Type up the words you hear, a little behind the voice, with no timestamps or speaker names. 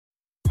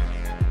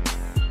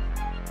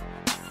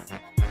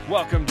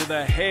Welcome to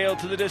the Hail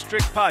to the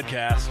District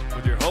podcast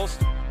with your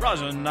host,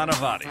 Rajan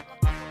Nanavati.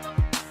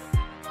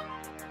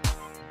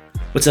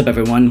 What's up,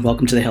 everyone?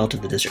 Welcome to the Hail to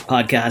the District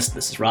podcast.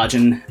 This is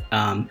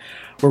Rajan.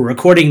 We're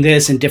recording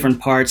this in different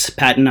parts.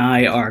 Pat and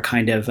I are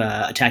kind of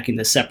attacking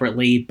this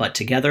separately, but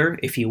together,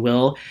 if you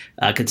will,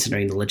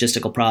 considering the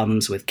logistical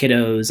problems with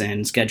kiddos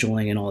and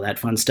scheduling and all that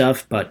fun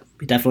stuff. But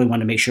we definitely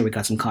want to make sure we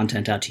got some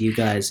content out to you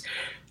guys,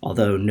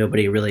 although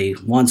nobody really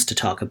wants to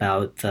talk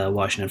about the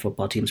Washington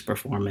football team's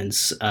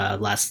performance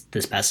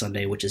this past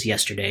Sunday, which is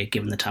yesterday,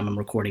 given the time I'm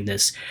recording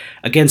this,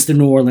 against the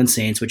New Orleans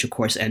Saints, which of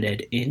course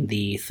ended in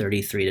the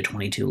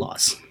 33-22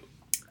 loss.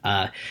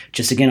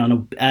 Just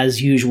again,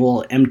 as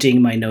usual,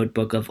 emptying my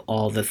notebook of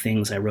all the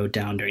things I wrote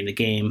down during the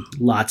game.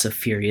 Lots of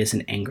furious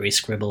and angry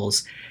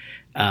scribbles.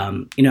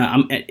 I'm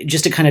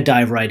just to kind of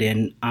dive right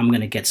in, I'm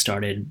going to get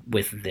started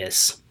with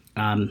this.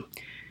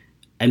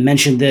 I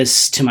mentioned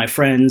this to my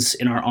friends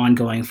in our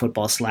ongoing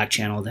football Slack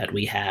channel that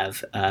we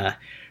have.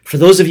 For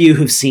those of you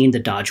who've seen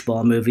the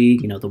Dodgeball movie,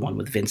 the one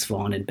with Vince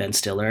Vaughn and Ben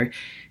Stiller,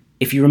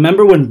 if you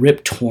remember when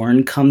Rip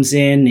Torn comes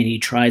in and he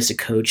tries to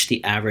coach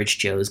the Average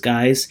Joe's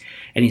guys,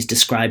 and he's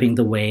describing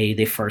the way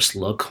they first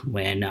look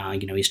when,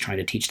 he's trying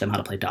to teach them how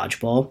to play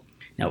dodgeball.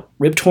 Now,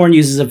 Rip Torn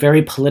uses a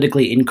very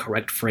politically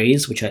incorrect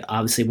phrase, which I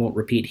obviously won't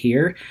repeat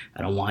here.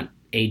 I don't want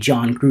a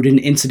John Gruden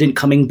incident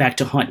coming back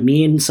to haunt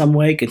me in some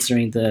way,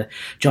 considering the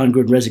John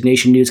Gruden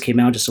resignation news came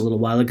out just a little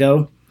while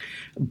ago.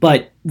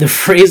 But the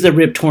phrase that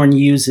Rip Torn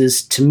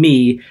uses, to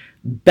me,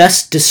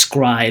 best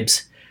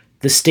describes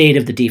the state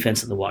of the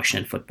defense of the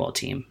Washington football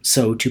team.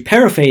 So to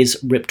paraphrase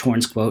Rip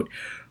Torn's quote,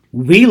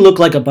 "We look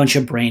like a bunch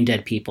of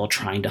brain-dead people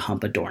trying to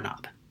hump a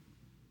doorknob."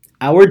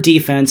 Our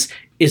defense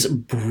is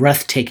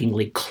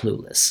breathtakingly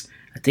clueless.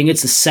 I think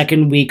it's the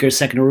second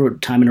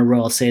time in a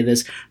row I'll say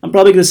this. I'm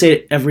probably going to say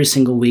it every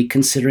single week,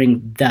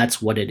 considering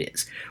that's what it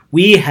is.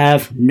 We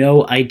have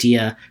no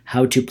idea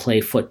how to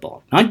play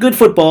football. Not good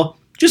football,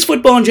 just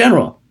football in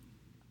general.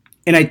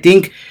 And I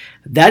think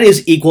that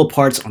is equal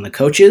parts on the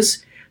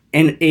coaches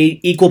and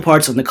equal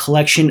parts on the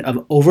collection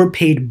of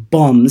overpaid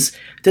bums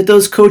that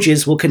those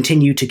coaches will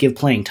continue to give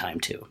playing time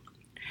to.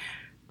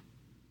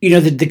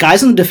 The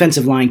guys on the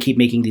defensive line keep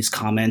making these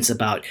comments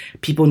about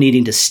people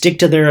needing to stick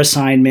to their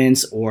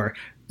assignments, or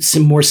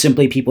more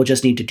simply, people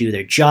just need to do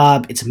their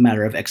job. It's a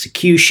matter of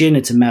execution.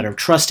 It's a matter of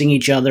trusting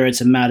each other.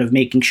 It's a matter of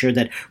making sure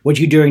that what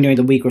you're doing during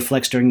the week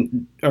reflects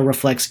in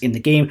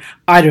the game.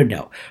 I don't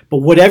know. But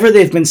whatever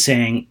they've been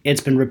saying,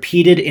 it's been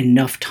repeated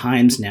enough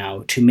times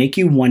now to make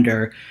you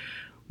wonder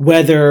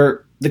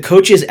whether the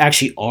coaches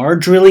actually are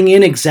drilling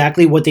in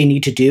exactly what they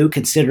need to do,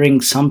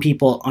 considering some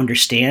people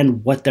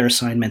understand what their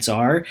assignments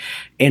are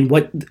and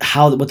what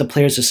the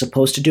players are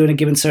supposed to do in a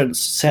given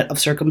set of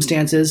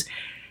circumstances.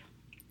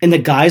 And the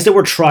guys that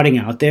we're trotting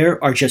out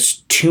there are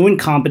just too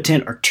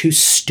incompetent or too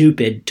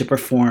stupid to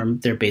perform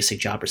their basic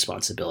job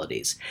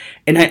responsibilities.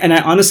 And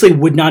I honestly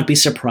would not be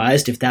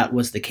surprised if that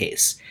was the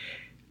case.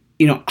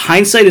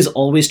 Hindsight is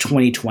always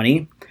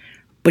 20/20,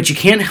 but you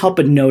can't help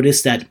but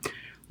notice that.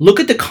 Look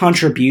at the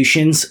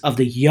contributions of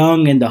the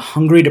young and the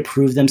hungry to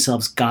prove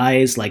themselves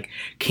guys like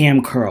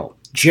Cam Curl,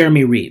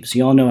 Jeremy Reeves.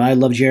 You all know I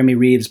love Jeremy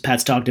Reeves.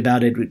 Pat's talked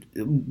about it.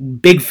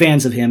 Big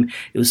fans of him.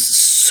 It was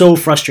so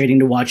frustrating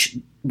to watch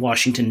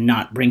Washington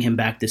not bring him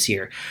back this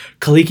year.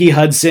 Khaliki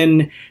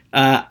Hudson,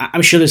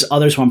 I'm sure there's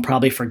others who I'm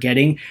probably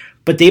forgetting,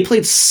 but they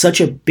played such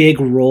a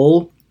big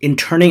role in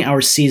turning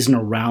our season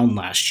around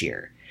last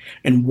year.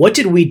 And what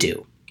did we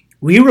do?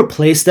 We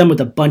replaced them with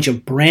a bunch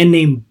of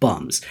brand-name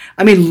bums.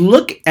 I mean,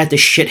 look at the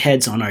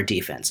shitheads on our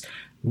defense.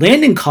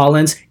 Landon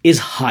Collins is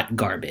hot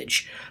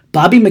garbage.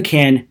 Bobby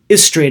McCann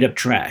is straight-up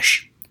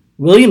trash.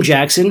 William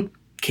Jackson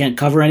can't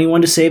cover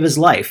anyone to save his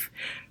life.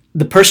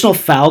 The personal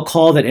foul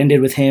call that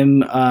ended with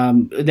Taysom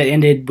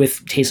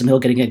Hill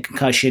getting a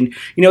concussion,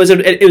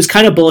 it was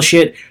kind of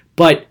bullshit,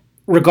 but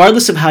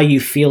regardless of how you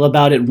feel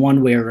about it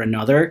one way or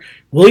another,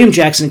 William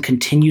Jackson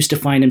continues to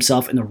find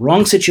himself in the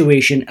wrong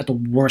situation at the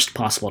worst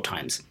possible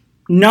times.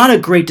 Not a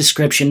great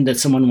description that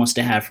someone wants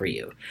to have for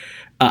you.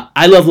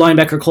 I love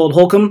linebacker Colt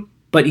Holcomb,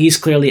 but he's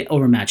clearly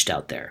overmatched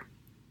out there.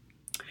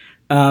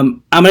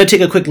 I'm going to take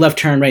a quick left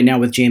turn right now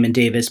with Jamin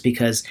Davis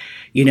because,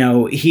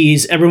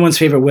 he's everyone's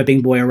favorite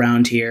whipping boy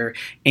around here.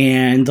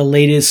 And the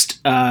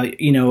latest,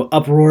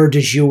 uproar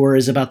du jour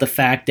is about the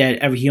fact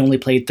that he only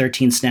played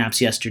 13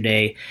 snaps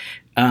yesterday.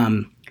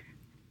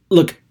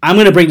 Look, I'm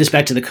going to bring this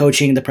back to the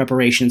coaching, the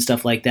preparation,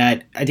 stuff like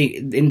that. I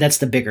think, and that's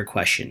the bigger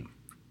question.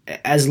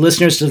 As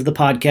listeners to the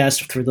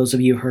podcast, for those of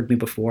you who heard me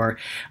before,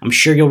 I'm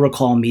sure you'll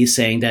recall me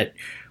saying that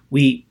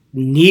we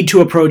need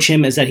to approach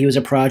him as that he was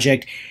a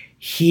project.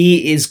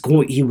 He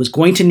was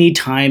going to need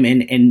time,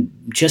 and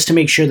just to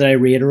make sure that I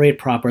reiterate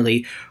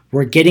properly,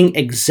 we're getting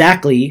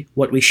exactly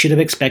what we should have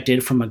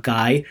expected from a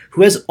guy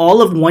who has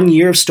all of 1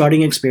 year of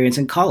starting experience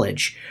in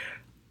college.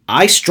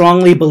 I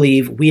strongly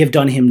believe we have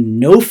done him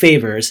no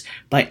favors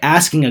by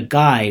asking a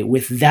guy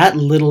with that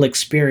little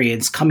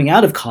experience coming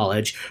out of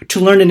college to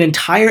learn an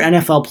entire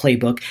NFL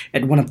playbook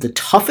at one of the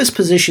toughest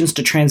positions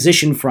to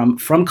transition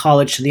from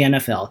college to the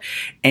NFL.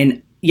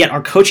 And yet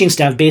our coaching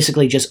staff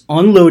basically just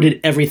unloaded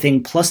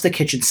everything plus the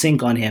kitchen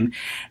sink on him,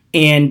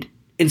 and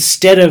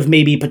instead of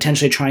maybe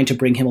potentially trying to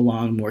bring him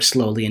along more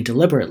slowly and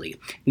deliberately.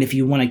 And if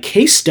you want a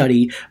case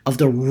study of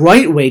the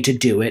right way to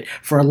do it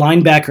for a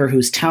linebacker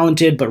who's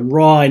talented but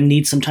raw and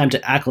needs some time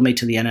to acclimate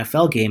to the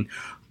NFL game,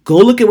 go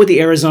look at what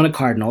the Arizona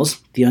Cardinals,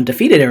 the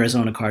undefeated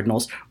Arizona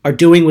Cardinals, are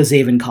doing with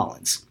Zaven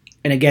Collins.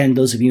 And again,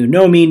 those of you who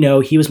know me know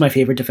he was my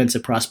favorite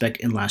defensive prospect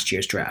in last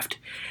year's draft.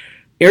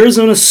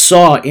 Arizona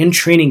saw in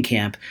training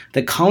camp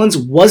that Collins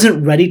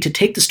wasn't ready to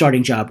take the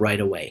starting job right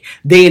away.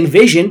 They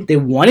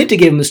wanted to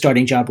give him the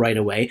starting job right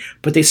away,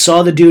 but they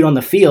saw the dude on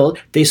the field,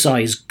 they saw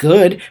he's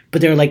good, but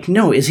they're like,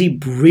 no, is he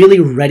really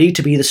ready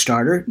to be the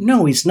starter?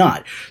 No, he's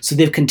not. So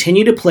they've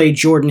continued to play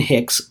Jordan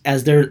Hicks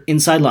as their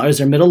as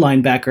their middle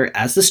linebacker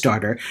as the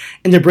starter,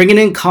 and they're bringing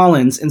in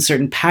Collins in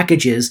certain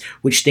packages,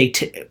 which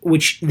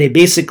they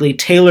basically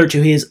tailor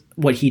to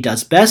what he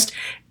does best,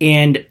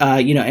 and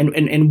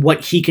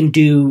what he can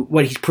do,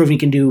 what he's proven he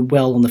can do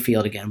well on the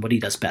field again, what he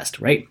does best,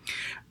 right?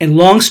 And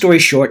long story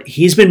short,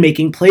 he's been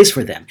making plays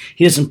for them.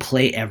 He doesn't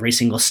play every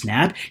single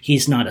snap.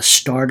 He's not a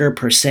starter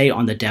per se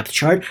on the depth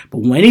chart, but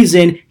when he's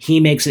in, he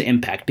makes an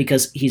impact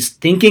because he's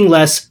thinking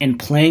less and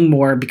playing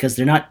more because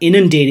they're not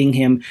inundating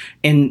him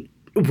and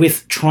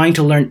with trying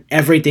to learn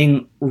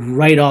everything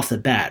right off the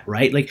bat,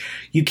 right? Like,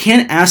 you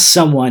can't ask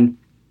someone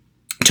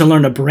to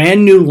learn a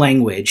brand new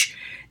language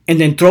and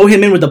then throw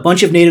him in with a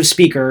bunch of native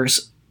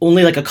speakers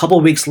only like a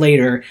couple weeks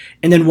later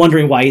and then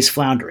wondering why he's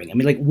floundering. I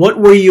mean, like, what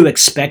were you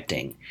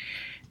expecting?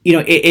 You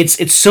know,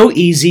 it's so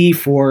easy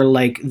for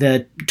like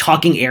the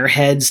talking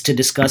airheads to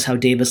discuss how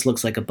Davis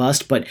looks like a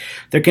bust, but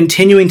they're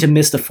continuing to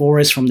miss the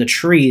forest from the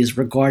trees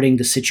regarding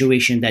the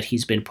situation that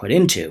he's been put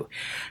into.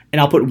 And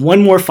I'll put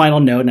one more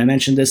final note, and I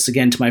mentioned this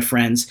again to my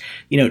friends,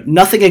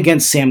 nothing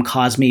against Sam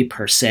Cosmi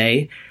per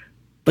se,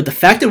 but the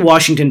fact that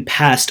Washington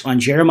passed on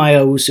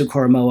Jeremiah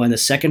Owusu-Koramoah in the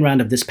second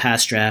round of this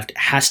past draft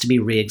has to be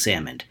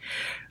re-examined.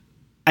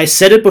 I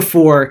said it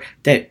before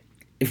that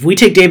if we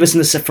take Davis in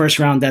the first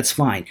round, that's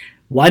fine.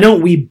 Why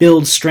don't we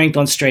build strength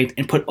on strength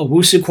and put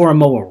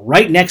Owusu-Koramoah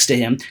right next to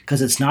him?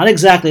 Because it's not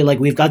exactly like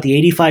we've got the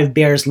 85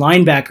 Bears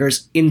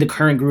linebackers in the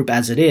current group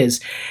as it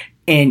is.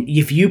 And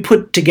if you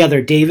put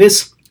together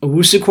Davis,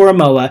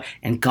 Owusu-Koramoah,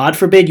 and God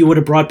forbid you would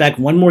have brought back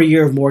one more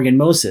year of Morgan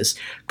Moses,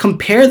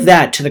 compare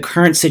that to the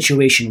current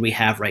situation we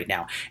have right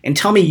now, and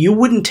tell me you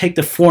wouldn't take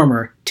the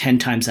former 10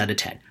 times out of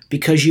 10,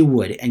 because you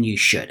would and you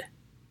should.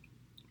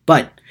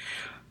 But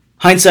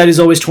hindsight is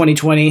always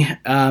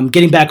 20/20.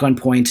 Getting back on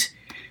point,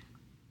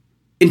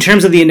 in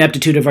terms of the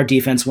ineptitude of our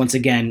defense, once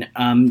again,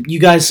 you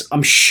guys,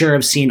 I'm sure,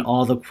 have seen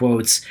all the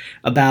quotes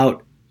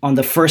about on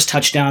the first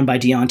touchdown by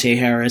Deontay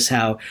Harris,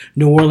 how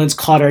New Orleans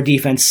caught our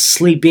defense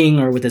sleeping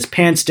or with his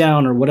pants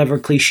down or whatever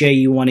cliche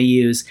you want to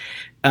use.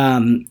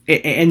 And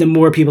the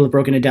more people have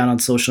broken it down on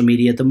social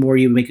media, the more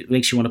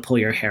makes you want to pull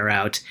your hair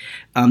out.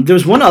 There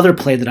was one other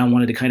play that I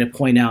wanted to kind of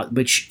point out,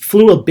 which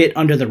flew a bit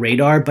under the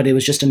radar, but it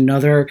was just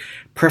another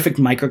perfect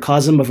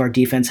microcosm of our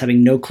defense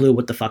having no clue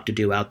what the fuck to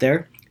do out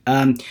there.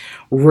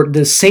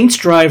 The Saints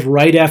drive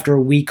right after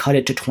we cut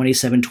it to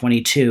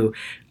 27-22.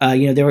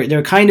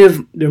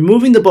 They're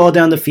moving the ball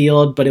down the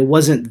field, but it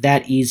wasn't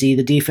that easy.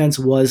 The defense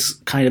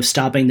was kind of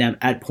stopping them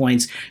at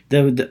points.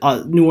 The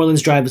New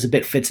Orleans drive was a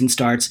bit fits and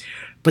starts,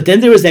 but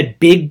then there was that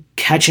big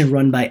catch and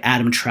run by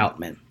Adam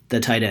Troutman, the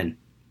tight end.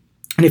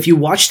 And if you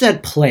watch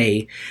that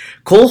play,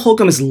 Cole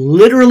Holcomb is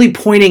literally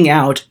pointing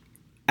out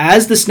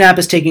as the snap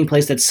is taking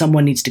place that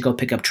someone needs to go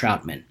pick up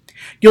Troutman.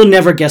 You'll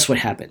never guess what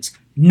happens.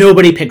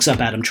 Nobody picks up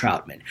Adam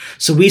Troutman.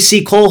 So we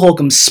see Cole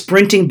Holcomb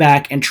sprinting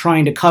back and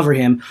trying to cover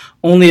him,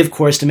 only, of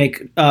course, to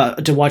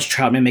watch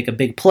Troutman make a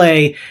big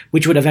play,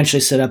 which would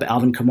eventually set up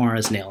Alvin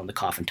Kamara's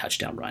nail-in-the-coffin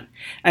touchdown run.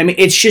 I mean,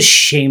 it's just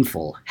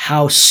shameful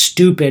how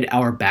stupid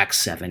our back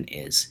seven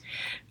is.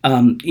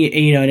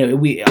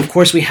 We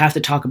have to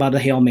talk about the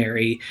Hail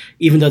Mary,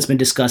 even though it's been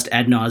discussed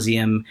ad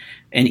nauseum,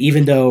 and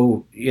even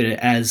though,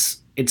 as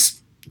it's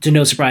to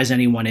no surprise to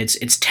anyone,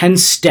 it's 10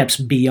 steps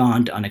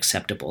beyond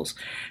unacceptables.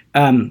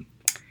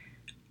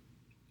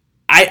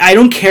 I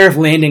don't care if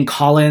Landon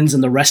Collins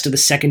and the rest of the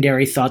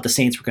secondary thought the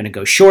Saints were going to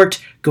go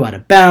short, go out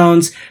of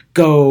bounds,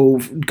 go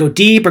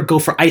deep, or go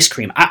for ice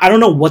cream. I don't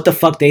know what the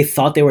fuck they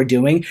thought they were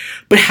doing,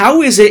 but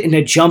how is it in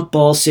a jump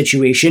ball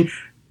situation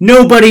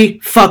nobody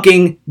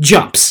fucking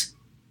jumps?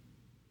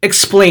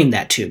 Explain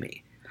that to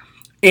me.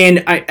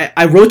 And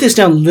I wrote this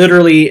down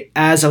literally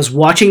as I was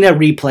watching that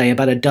replay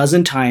about a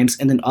dozen times,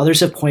 and then others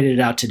have pointed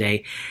it out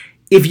today.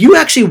 If you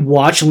actually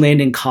watch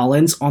Landon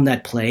Collins on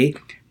that play,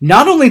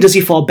 not only does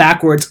he fall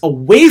backwards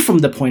away from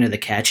the point of the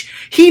catch,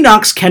 he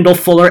knocks Kendall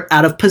Fuller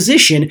out of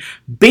position,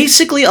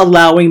 basically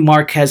allowing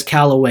Marquez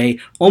Callaway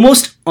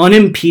almost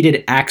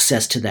unimpeded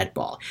access to that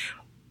ball.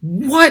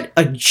 What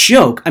a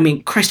joke. I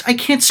mean, Christ, I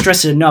can't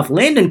stress it enough.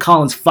 Landon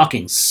Collins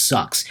fucking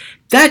sucks.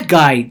 That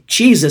guy,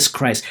 Jesus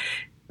Christ.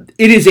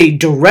 It is a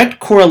direct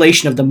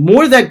correlation of the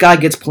more that guy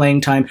gets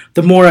playing time,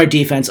 the more our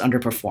defense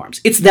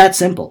underperforms. It's that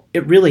simple.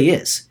 It really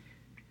is.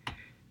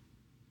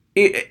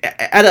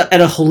 At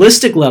a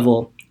holistic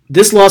level,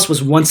 this loss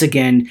was once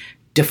again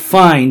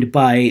defined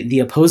by the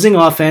opposing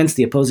offense,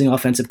 the opposing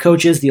offensive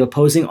coaches, the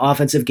opposing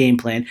offensive game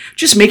plan,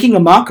 just making a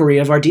mockery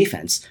of our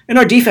defense. And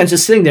our defense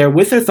is sitting there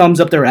with their thumbs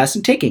up their ass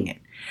and taking it.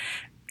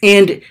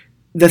 And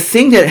the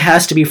thing that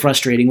has to be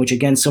frustrating, which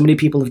again so many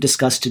people have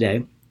discussed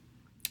today,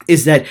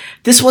 is that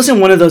this wasn't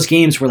one of those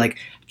games where like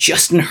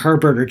Justin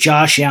Herbert or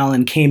Josh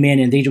Allen came in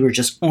and they were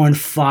just on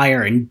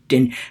fire and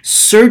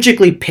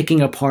surgically picking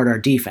apart our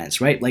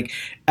defense, right? Like,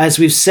 as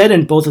we've said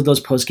in both of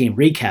those post-game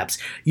recaps,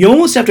 you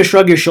almost have to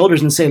shrug your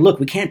shoulders and say, look,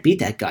 we can't beat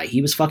that guy.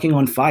 He was fucking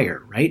on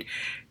fire, right?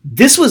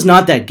 This was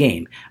not that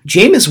game.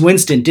 Jameis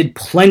Winston did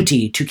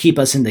plenty to keep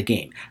us in the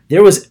game.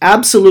 There was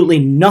absolutely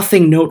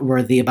nothing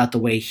noteworthy about the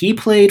way he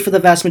played for the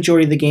vast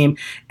majority of the game,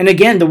 and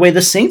again, the way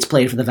the Saints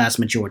played for the vast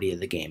majority of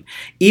the game.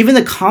 Even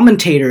the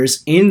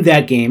commentators in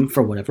that game,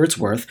 for whatever it's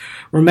worth,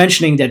 were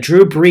mentioning that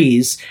Drew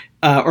Brees,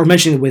 or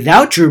mentioning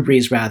without Drew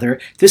Brees,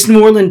 rather, this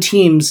New Orleans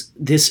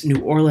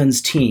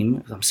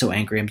team, I'm so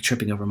angry, I'm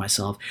tripping over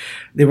myself,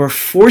 they were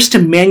forced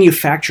to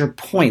manufacture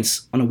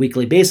points on a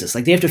weekly basis.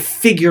 Like, they have to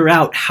figure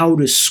out how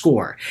to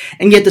score.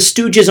 And yet the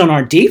Stooges on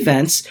our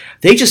defense,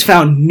 they just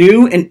found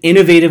new and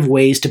innovative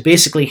ways to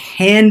basically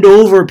hand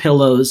over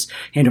points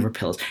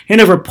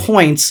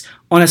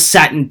on a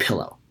satin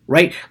pillow.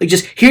 Right? Like,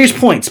 just, here's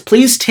points.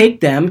 Please take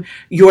them.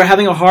 You are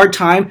having a hard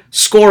time.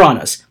 Score on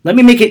us. Let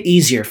me make it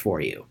easier for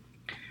you.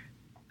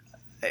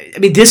 I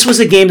mean, this was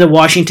a game that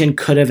Washington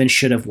could have and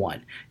should have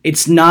won.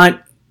 It's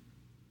not,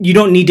 you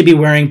don't need to be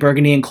wearing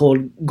burgundy and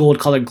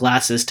gold-colored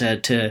glasses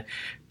to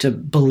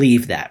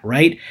believe that,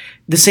 right?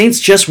 The Saints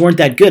just weren't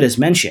that good, as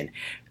mentioned.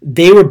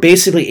 They were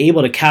basically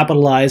able to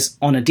capitalize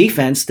on a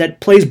defense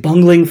that plays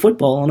bungling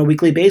football on a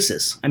weekly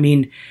basis. I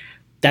mean,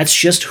 that's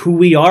just who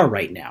we are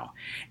right now.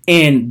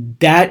 And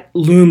that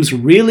looms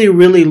really,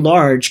 really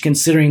large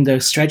considering the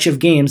stretch of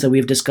games that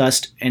we've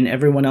discussed and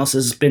everyone else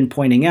has been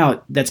pointing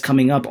out that's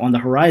coming up on the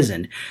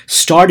horizon,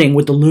 starting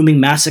with the looming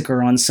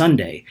massacre on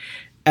Sunday.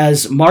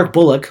 As Mark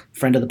Bullock,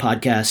 friend of the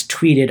podcast,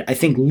 tweeted, I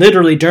think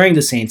literally during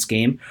the Saints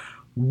game,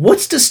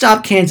 what's to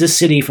stop Kansas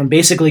City from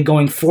basically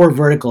going 4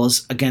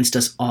 verticals against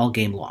us all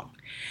game long?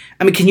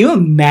 I mean, can you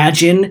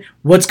imagine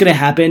what's going to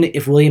happen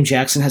if William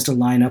Jackson has to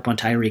line up on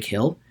Tyreek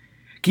Hill?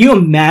 Can you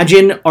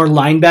imagine our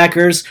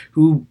linebackers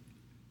who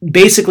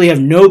basically have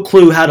no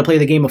clue how to play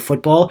the game of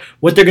football,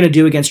 what they're going to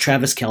do against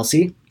Travis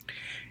Kelce?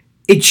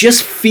 It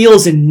just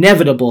feels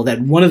inevitable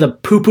that one of the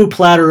poo-poo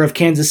platter of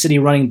Kansas City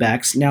running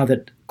backs, now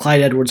that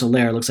Clyde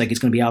Edwards-Helaire looks like he's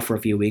going to be out for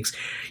a few weeks,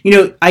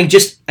 I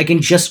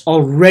can just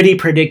already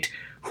predict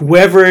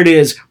whoever it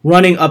is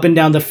running up and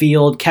down the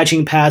field,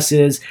 catching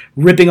passes,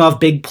 ripping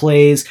off big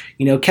plays,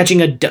 catching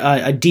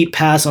a deep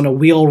pass on a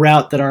wheel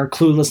route that our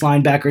clueless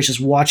linebackers just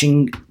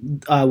watching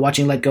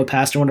let go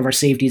past, or one of our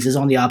safeties is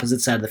on the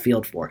opposite side of the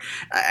field for.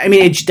 I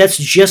mean, that's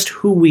just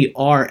who we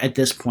are at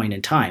this point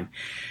in time.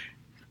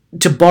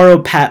 To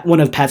borrow one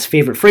of Pat's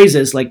favorite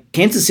phrases, like,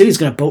 Kansas City's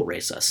going to boat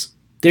race us.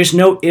 There's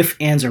no ifs,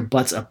 ands, or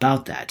buts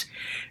about that.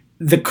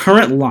 The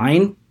current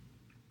line,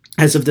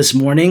 as of this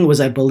morning, was,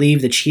 I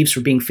believe, the Chiefs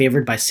were being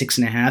favored by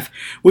 6.5,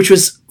 which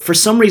was for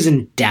some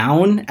reason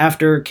down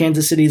after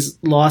Kansas City's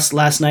loss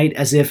last night,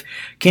 as if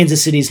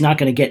Kansas City's not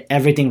going to get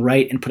everything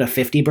right and put a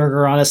 50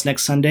 burger on us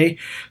next Sunday.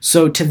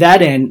 So to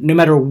that end, no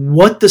matter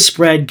what the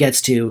spread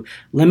gets to,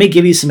 let me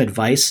give you some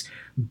advice.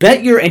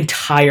 Bet your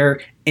entire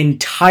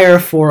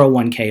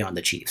 401k on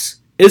the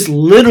Chiefs. It's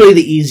literally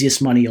the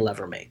easiest money you'll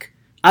ever make.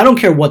 I don't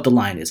care what the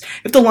line is.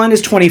 If the line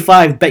is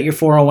 25, bet your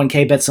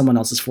 401k, bet someone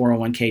else's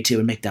 401k too,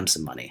 and make them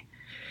some money.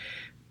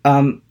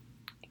 Kind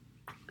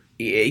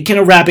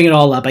of wrapping it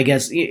all up, I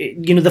guess,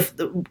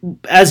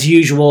 as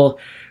usual,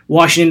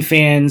 Washington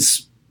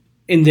fans,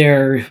 in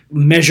their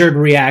measured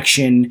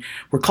reaction,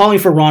 were calling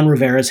for Ron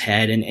Rivera's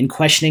head and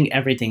questioning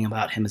everything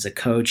about him as a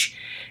coach.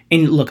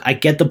 And look, I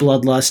get the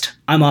bloodlust.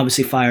 I'm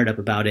obviously fired up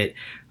about it.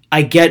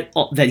 I get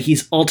that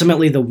he's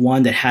ultimately the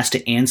one that has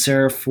to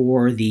answer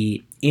for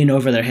the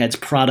in-over-their-heads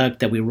product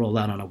that we roll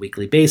out on a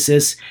weekly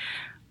basis.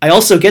 I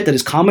also get that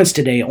his comments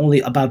today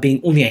about being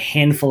only a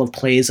handful of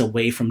plays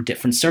away from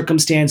different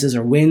circumstances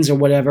or wins or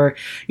whatever.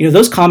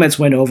 Those comments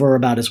went over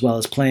about as well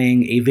as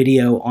playing a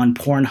video on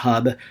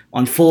Pornhub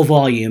on full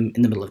volume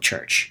in the middle of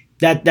church.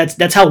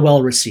 That's how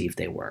well received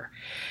they were.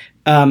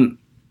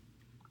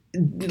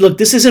 Look,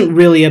 this isn't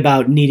really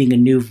about needing a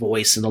new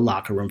voice in the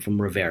locker room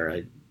from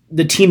Rivera.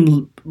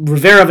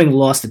 Rivera having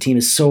lost the team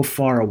is so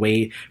far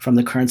away from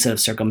the current set of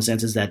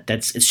circumstances that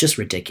it's just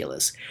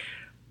ridiculous.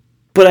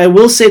 But I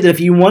will say that if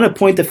you want to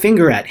point the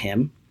finger at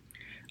him,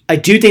 I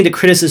do think the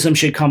criticism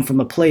should come from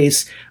a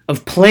place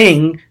of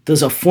playing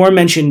those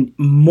aforementioned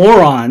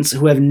morons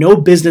who have no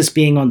business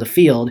being on the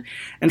field,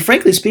 and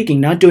frankly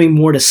speaking, not doing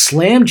more to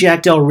slam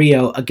Jack Del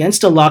Rio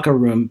against a locker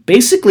room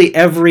basically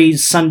every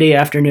Sunday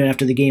afternoon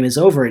after the game is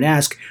over and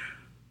ask,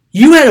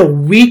 you had a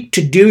week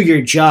to do your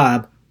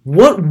job.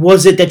 What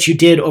was it that you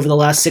did over the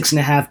last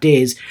 6.5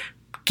 days,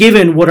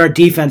 given what our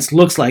defense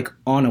looks like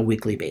on a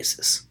weekly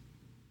basis?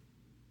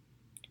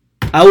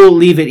 I will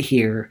leave it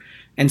here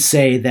and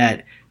say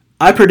that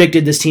I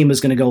predicted this team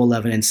was going to go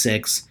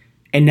 11-6,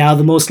 And now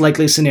the most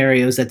likely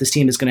scenario is that this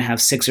team is going to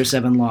have 6 or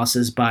 7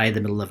 losses by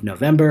the middle of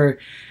November.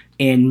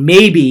 And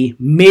maybe,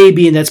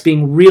 and that's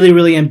being really,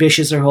 really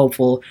ambitious or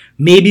hopeful,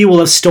 maybe we'll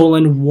have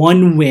stolen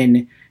 1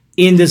 win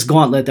in this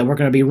gauntlet that we're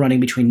going to be running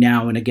between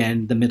now and,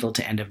 again, the middle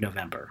to end of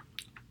November.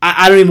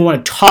 I don't even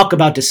want to talk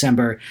about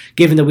December,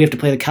 given that we have to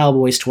play the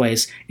Cowboys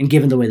twice and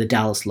given the way the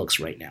Dallas looks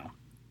right now.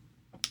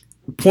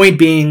 Point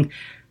being,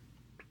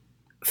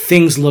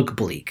 things look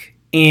bleak.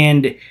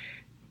 And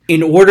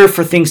in order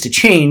for things to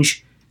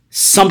change,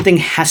 something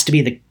has to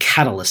be the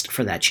catalyst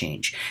for that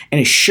change.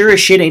 And it sure as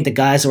shit ain't the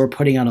guys that we're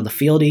putting out on the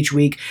field each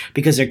week,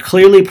 because they're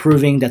clearly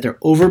proving that their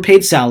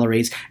overpaid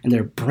salaries and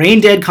their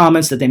brain-dead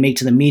comments that they make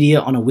to the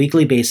media on a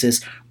weekly basis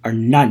are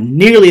not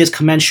nearly as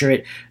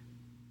commensurate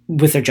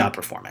with their job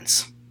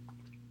performance.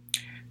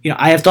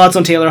 I have thoughts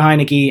on Taylor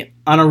Heinicke.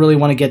 I don't really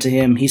want to get to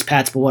him. He's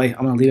Pat's boy.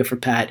 I'm going to leave it for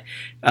Pat.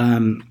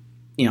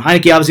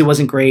 Heinicke obviously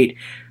wasn't great.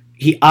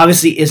 He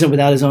obviously isn't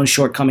without his own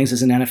shortcomings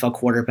as an NFL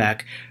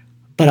quarterback.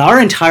 But our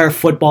entire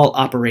football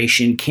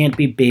operation can't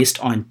be based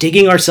on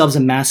digging ourselves a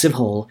massive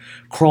hole,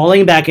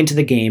 crawling back into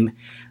the game,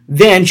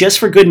 then, just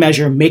for good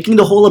measure, making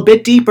the hole a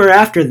bit deeper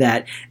after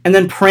that, and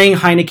then praying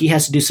Heinicke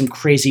has to do some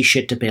crazy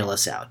shit to bail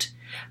us out.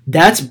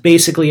 That's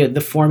basically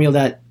the formula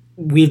that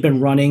we've been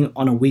running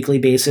on a weekly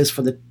basis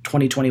for the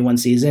 2021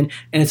 season,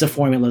 and it's a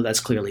formula that's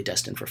clearly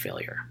destined for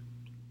failure.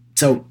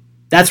 So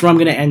that's where I'm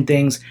going to end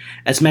things.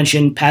 As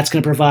mentioned, Pat's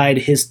going to provide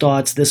his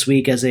thoughts this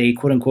week as a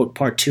quote-unquote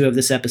part 2 of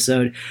this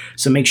episode,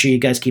 so make sure you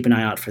guys keep an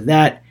eye out for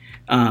that.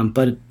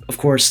 But, of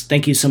course,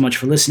 thank you so much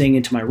for listening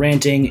into my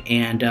ranting,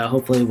 and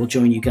hopefully we'll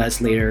join you guys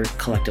later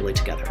collectively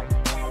together.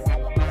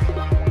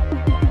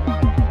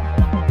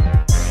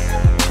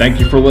 Thank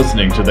you for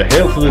listening to the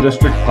Hail to the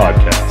District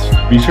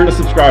podcast. Be sure to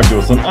subscribe to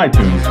us on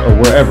iTunes or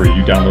wherever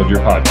you download your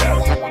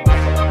podcasts.